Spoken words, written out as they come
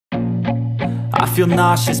I feel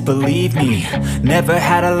nauseous, believe me. Never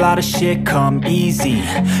had a lot of shit come easy.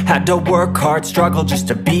 Had to work hard, struggle just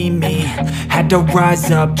to be me. Had to rise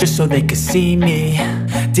up just so they could see me.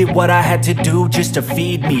 Did what I had to do just to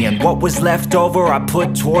feed me, and what was left over I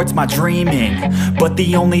put towards my dreaming. But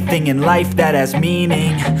the only thing in life that has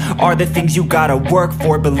meaning are the things you gotta work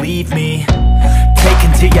for, believe me. Take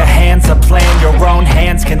into your hands a plan, your own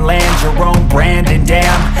hands can land your own brand. And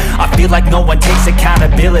damn, I feel like no one takes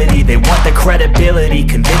accountability. They want the credibility,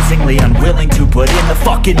 convincingly unwilling to put in the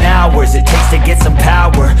fucking hours it takes to get some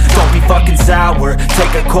power. Don't be fucking sour,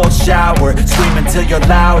 take a cold shower, scream until you're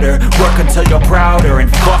louder, work until you're prouder. And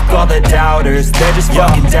fuck all the doubters, they're just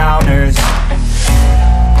fucking downers.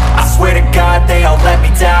 I swear to God they all let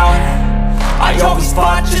me down. I always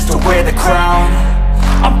fought just to wear the crown.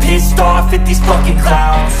 I'm pissed off at these fucking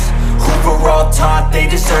clowns who were all taught they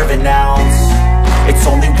deserve an ounce. It's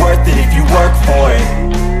only worth it if you work for it.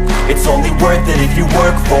 It's only worth it if you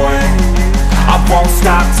work for it. I won't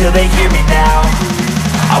stop till they hear me now.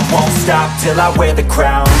 I won't stop till I wear the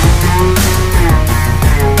crown.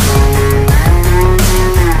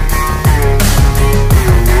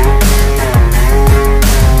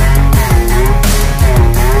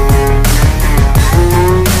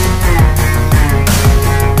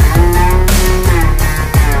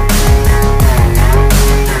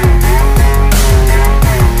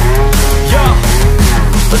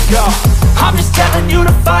 I'm just telling you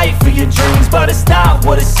to fight for your dreams, but it's not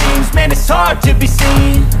what it seems. Man, it's hard to be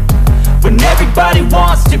seen when everybody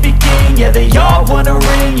wants to be king. Yeah, they all wanna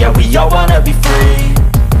ring, yeah, we all wanna be free.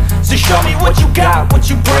 So show me what you got, what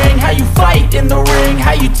you bring, how you fight in the ring,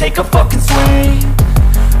 how you take a fucking swing.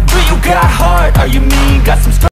 Do you got heart, are you mean, got some